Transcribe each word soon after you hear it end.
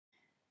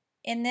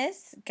In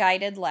this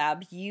guided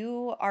lab,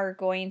 you are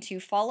going to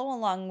follow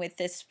along with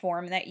this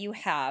form that you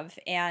have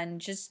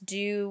and just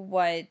do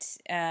what,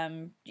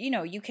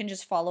 you can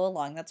just follow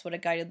along. That's what a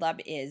guided lab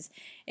is.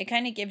 It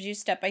kind of gives you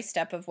step by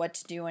step of what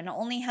to do and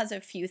only has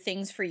a few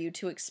things for you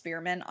to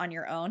experiment on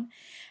your own.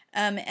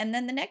 And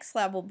then the next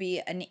lab will be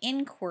an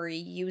inquiry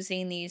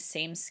using these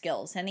same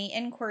skills. And the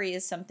inquiry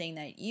is something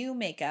that you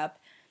make up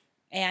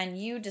and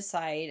you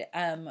decide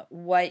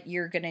what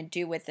you're going to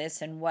do with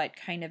this and what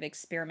kind of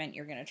experiment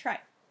you're going to try.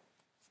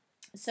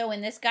 So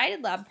in this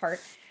guided lab part,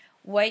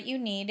 what you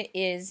need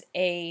is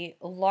a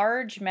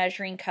large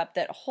measuring cup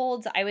that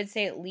holds, I would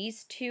say, at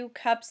least 2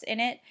 cups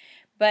in it,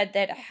 but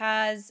that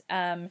has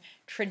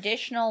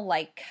traditional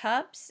like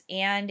cups,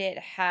 and it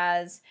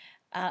has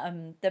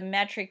the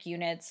metric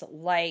units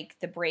like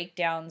the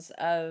breakdowns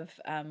of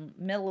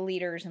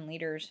milliliters and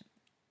liters.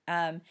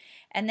 And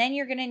then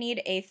you're going to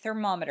need a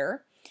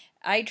thermometer.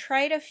 I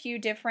tried a few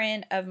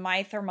different of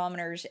my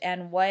thermometers,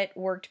 and what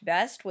worked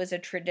best was a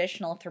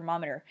traditional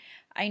thermometer.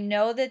 I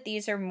know that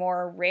these are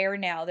more rare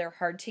now. They're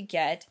hard to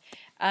get.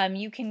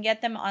 You can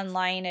get them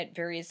online at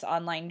various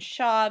online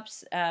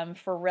shops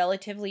for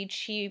relatively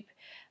cheap,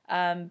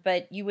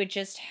 but you would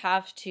just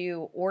have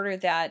to order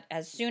that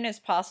as soon as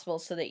possible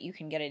so that you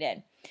can get it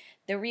in.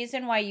 The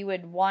reason why you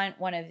would want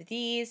one of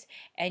these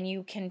and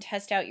you can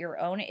test out your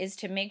own is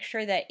to make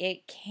sure that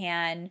it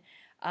can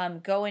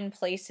go in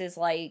places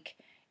like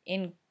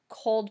in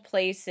cold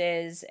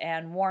places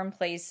and warm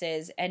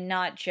places and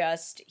not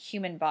just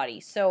human body.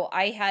 So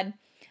I had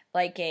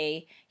like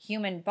a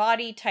human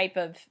body type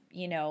of,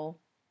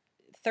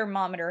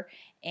 thermometer,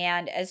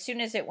 and as soon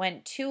as it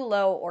went too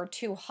low or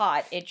too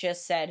hot, it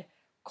just said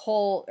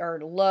cold or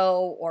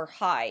low or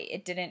high.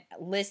 It didn't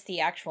list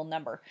the actual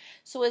number.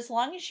 So as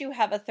long as you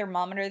have a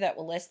thermometer that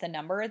will list the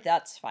number,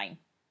 that's fine.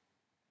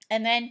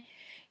 And then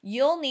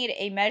you'll need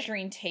a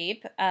measuring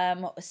tape,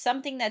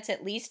 something that's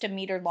at least 1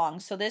 meter long.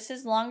 So this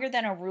is longer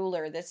than a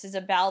ruler. This is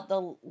about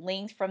the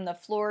length from the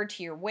floor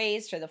to your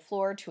waist, or the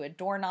floor to a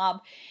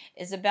doorknob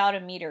is about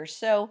 1 meter.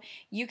 So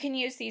you can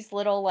use these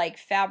little like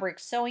fabric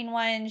sewing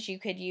ones. You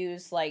could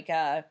use like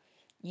the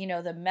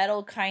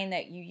metal kind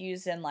that you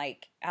use in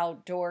like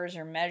outdoors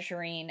or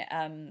measuring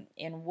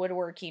in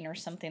woodworking or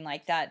something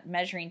like that,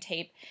 measuring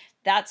tape.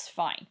 That's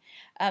fine.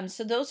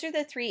 So those are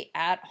the 3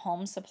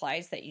 at-home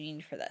supplies that you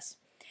need for this.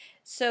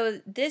 So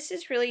this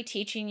is really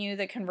teaching you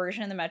the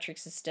conversion of the metric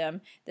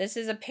system. This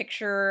is a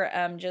picture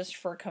just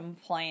for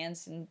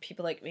compliance, and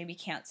people like maybe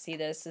can't see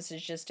this. This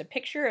is just a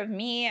picture of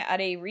me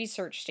at a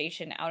research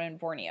station out in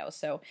Borneo.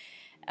 So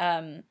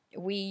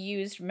we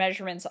used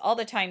measurements all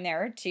the time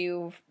there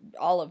to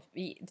all of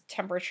the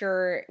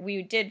temperature.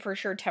 We did for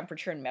sure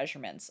temperature and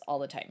measurements all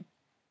the time.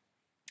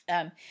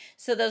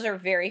 So those are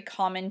very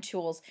common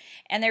tools,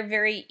 and they're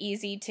very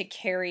easy to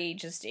carry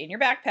just in your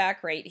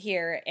backpack right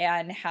here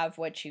and have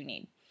what you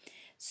need.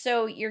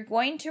 So you're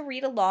going to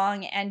read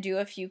along and do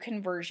a few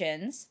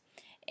conversions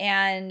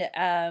and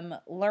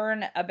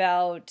learn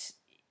about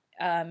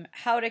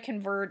how to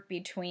convert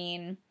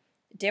between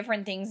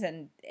different things.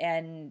 And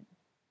in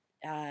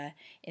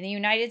the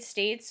United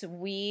States,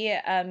 we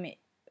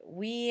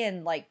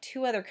and like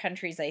 2 other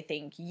countries, I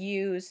think,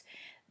 use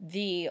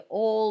the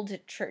old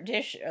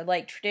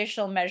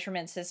traditional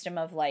measurement system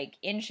of like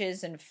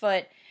inches and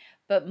foot,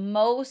 but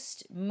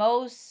most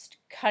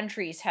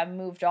countries have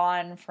moved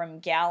on from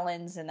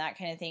gallons and that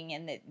kind of thing,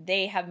 and that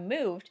they have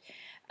moved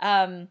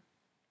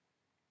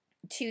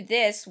to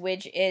this,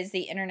 which is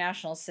the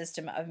International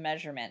System of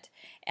Measurement,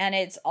 and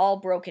it's all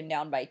broken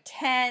down by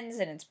tens,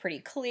 and it's pretty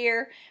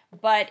clear.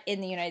 But in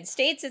the United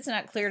States, it's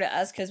not clear to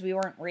us because we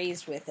weren't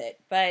raised with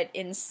it, but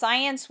in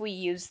science we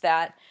use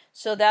that,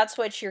 so that's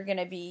what you're going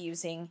to be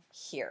using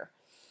here.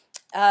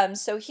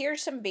 So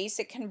here's some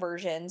basic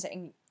conversions,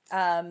 and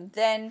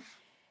then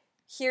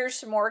here's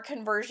some more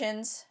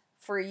conversions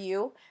for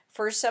you.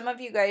 For some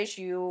of you guys,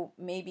 you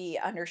maybe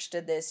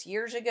understood this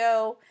years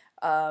ago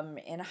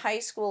in high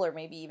school or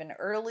maybe even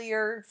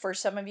earlier. For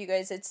some of you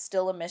guys, it's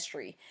still a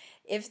mystery.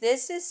 If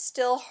this is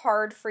still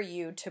hard for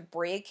you to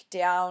break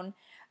down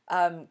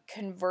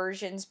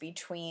conversions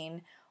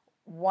between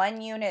one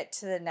unit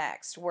to the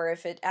next, where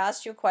if it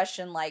asks you a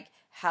question like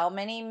how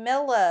many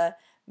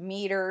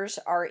millimeters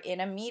are in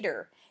a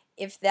meter,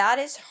 if that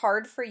is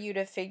hard for you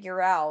to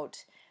figure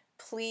out,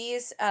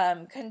 please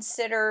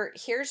consider,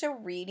 here's a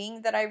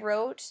reading that I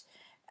wrote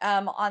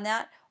on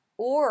that,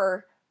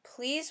 or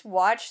please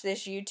watch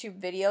this YouTube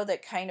video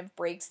that kind of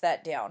breaks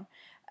that down.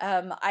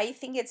 I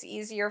think it's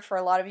easier for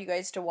a lot of you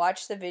guys to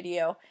watch the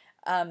video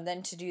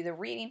than to do the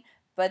reading,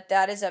 but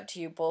that is up to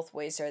you. Both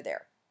ways are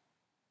there.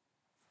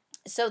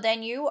 So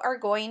then you are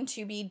going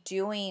to be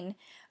doing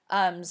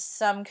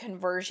some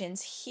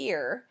conversions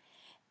here.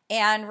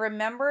 And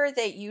remember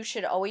that you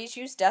should always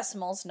use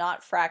decimals,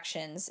 not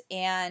fractions.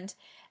 And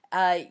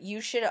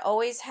you should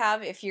always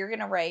have, if you're going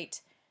to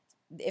write,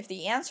 if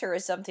the answer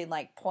is something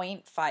like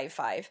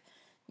 0.55,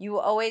 you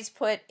always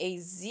put a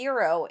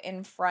 0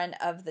 in front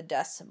of the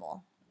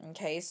decimal.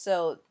 Okay,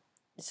 so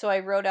I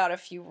wrote out a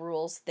few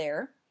rules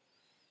there.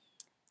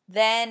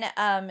 Then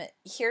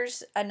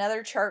here's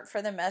another chart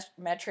for the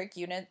metric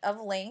unit of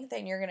length,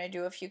 and you're going to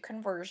do a few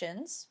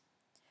conversions.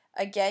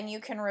 Again, you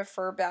can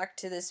refer back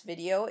to this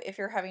video if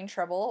you're having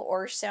trouble,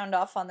 or sound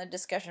off on the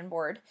discussion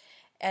board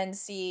and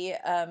see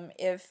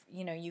if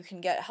you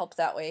can get help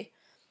that way.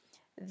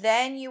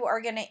 Then you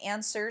are going to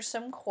answer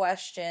some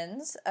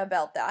questions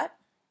about that,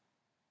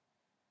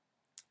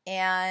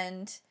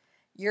 and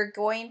you're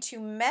going to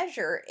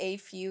measure a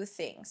few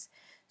things.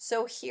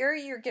 So here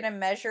you're going to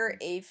measure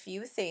a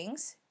few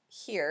things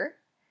here,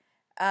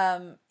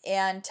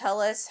 and tell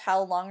us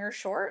how long or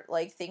short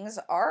like things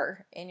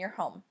are in your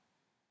home.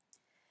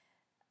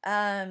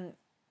 Then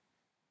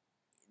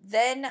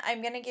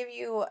I'm going to give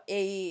you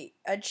a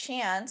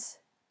chance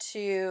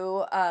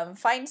to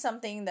find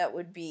something that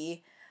would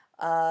be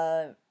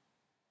a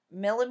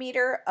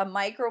millimeter, a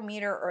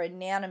micrometer, or a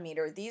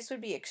nanometer. These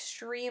would be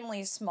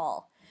extremely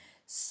small.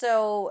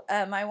 So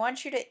I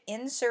want you to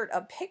insert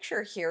a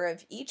picture here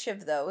of each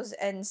of those,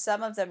 and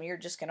some of them you're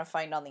just going to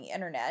find on the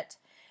internet.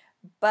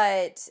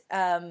 But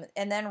and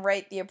then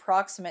write the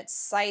approximate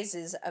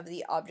sizes of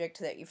the object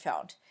that you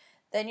found.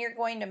 Then you're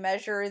going to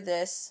measure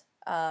this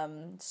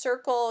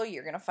circle.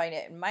 You're going to find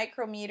it in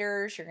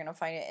micrometers. You're going to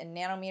find it in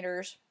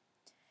nanometers.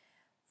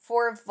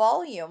 For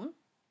volume,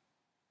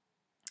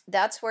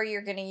 that's where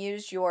you're going to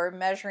use your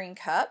measuring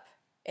cup,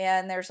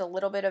 and there's a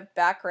little bit of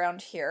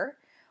background here.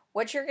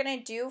 What you're going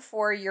to do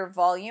for your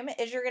volume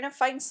is you're going to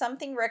find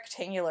something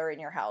rectangular in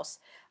your house.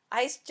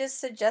 I just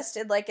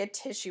suggested like a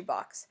tissue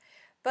box,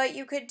 but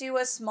you could do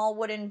a small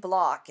wooden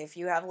block if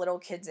you have little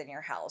kids in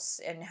your house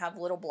and have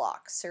little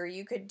blocks, or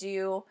you could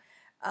do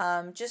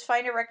just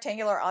find a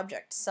rectangular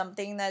object,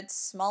 something that's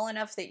small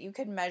enough that you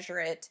can measure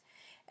it,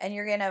 and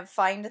you're going to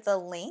find the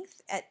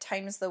length at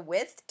times the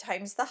width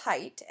times the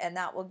height, and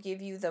that will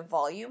give you the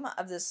volume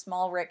of the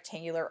small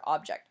rectangular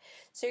object.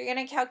 So you're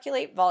going to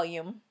calculate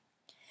volume,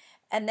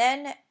 and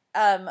then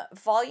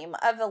volume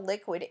of a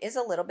liquid is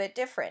a little bit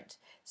different.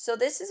 So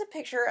this is a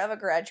picture of a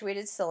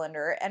graduated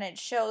cylinder, and it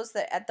shows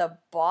that at the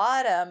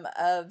bottom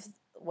of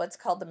what's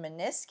called the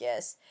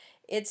meniscus,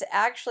 it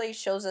actually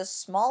shows a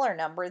smaller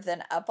number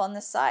than up on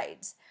the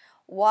sides.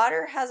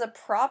 Water has a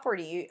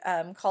property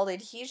called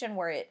adhesion,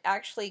 where it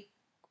actually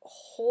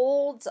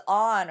holds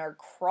on or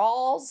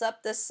crawls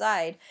up the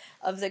side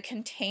of the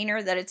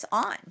container that it's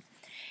on.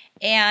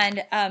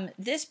 And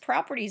this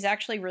property is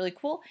actually really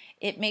cool.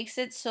 It makes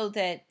it so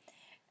that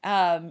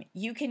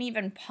you can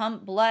even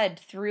pump blood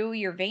through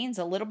your veins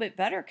a little bit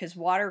better because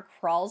water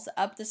crawls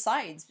up the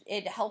sides.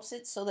 It helps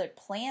it so that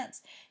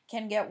plants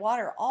can get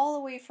water all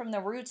the way from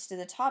the roots to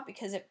the top,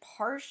 because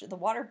the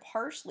water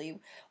partially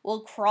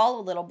will crawl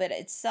a little bit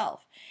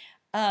itself.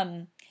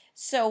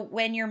 So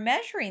when you're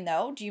measuring,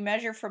 though, do you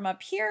measure from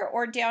up here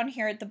or down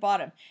here at the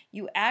bottom?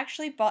 You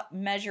actually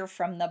measure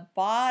from the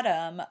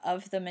bottom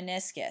of the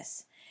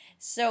meniscus.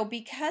 So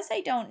because I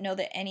don't know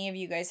that any of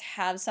you guys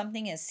have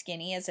something as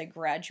skinny as a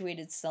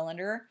graduated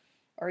cylinder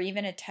or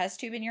even a test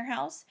tube in your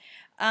house,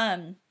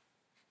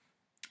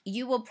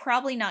 you will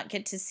probably not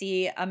get to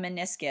see a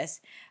meniscus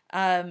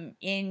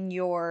in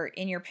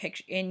your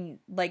picture, in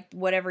like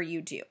whatever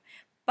you do.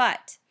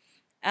 But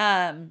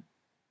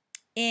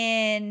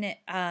in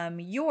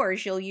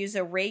yours, you'll use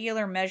a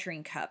regular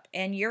measuring cup,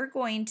 and you're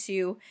going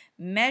to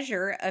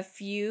measure a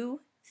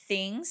few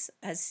things,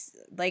 as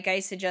like I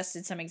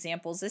suggested some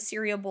examples: a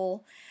cereal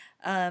bowl,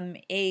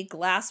 a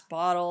glass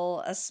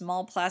bottle, a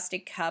small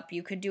plastic cup.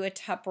 You could do a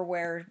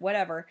Tupperware,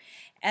 whatever.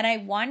 And I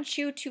want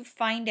you to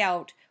find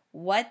out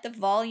what the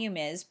volume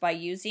is by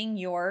using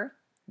your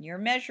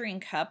measuring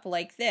cup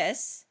like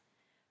this.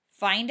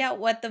 Find out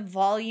what the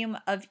volume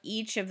of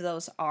each of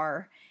those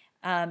are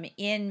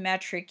in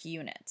metric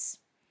units.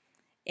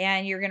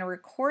 And you're going to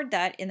record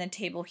that in the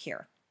table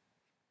here.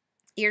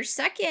 Your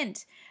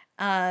second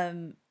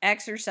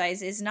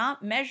exercise is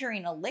not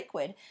measuring a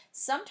liquid.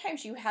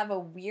 Sometimes you have a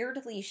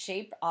weirdly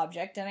shaped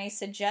object, and I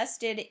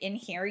suggested in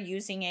here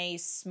using a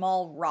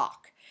small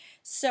rock.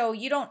 So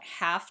you don't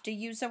have to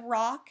use a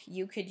rock.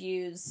 You could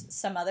use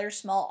some other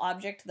small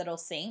object that'll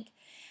sink.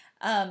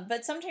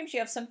 But sometimes you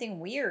have something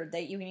weird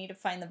that you need to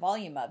find the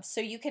volume of.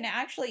 So you can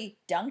actually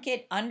dunk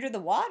it under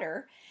the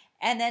water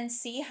and then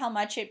see how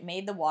much it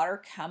made the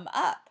water come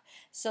up.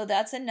 So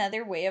that's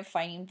another way of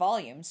finding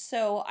volume.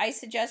 So I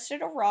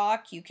suggested a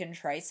rock. You can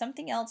try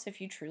something else if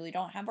you truly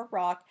don't have a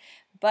rock,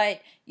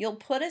 but you'll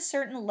put a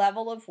certain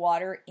level of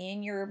water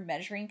in your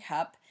measuring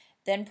cup,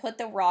 then put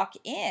the rock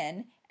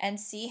in and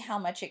see how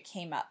much it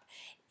came up.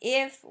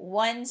 If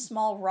one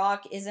small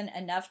rock isn't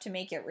enough to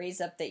make it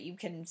raise up that you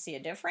can see a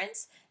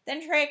difference,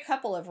 then try a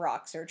couple of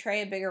rocks, or try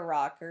a bigger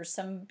rock or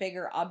some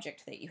bigger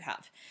object that you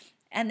have.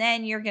 And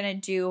then you're going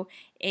to do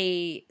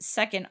a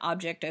second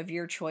object of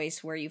your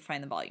choice where you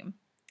find the volume.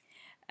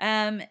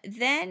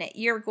 Then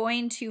you're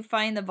going to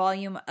find the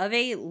volume of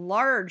a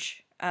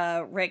large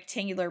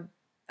rectangular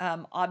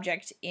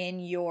object in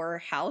your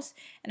house.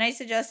 And I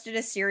suggested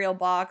a cereal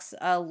box,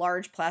 a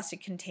large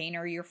plastic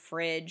container, your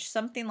fridge,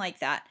 something like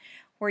that,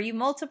 where you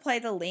multiply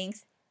the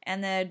length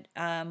and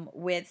the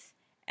width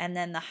and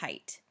then the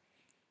height.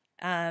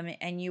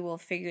 And you will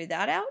figure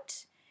that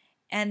out.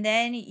 And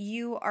then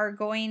you are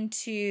going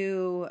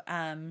to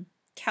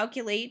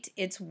calculate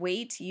its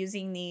weight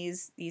using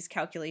these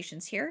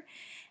calculations here.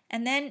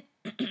 And then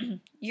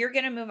you're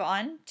going to move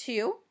on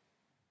to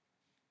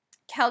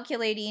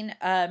calculating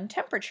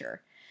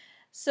temperature.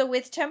 So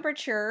with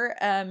temperature,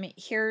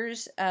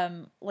 here's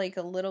like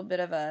a little bit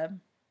of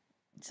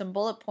some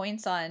bullet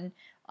points on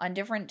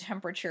different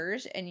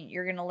temperatures, and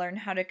you're going to learn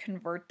how to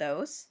convert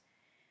those.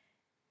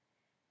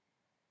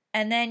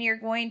 And then you're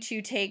going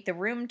to take the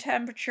room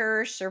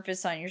temperature,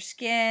 surface on your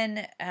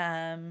skin.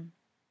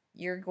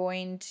 You're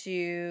going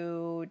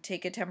to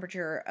take a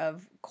temperature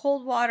of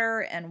cold water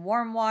and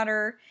warm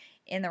water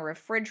in the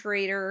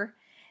refrigerator.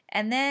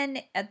 And then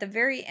at the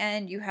very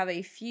end, you have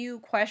a few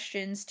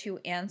questions to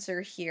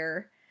answer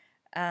here.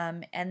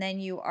 And then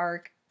you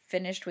are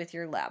finished with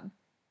your lab.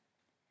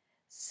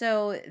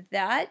 So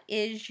that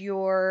is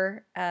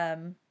your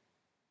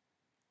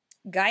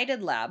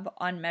guided lab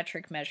on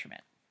metric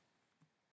measurement.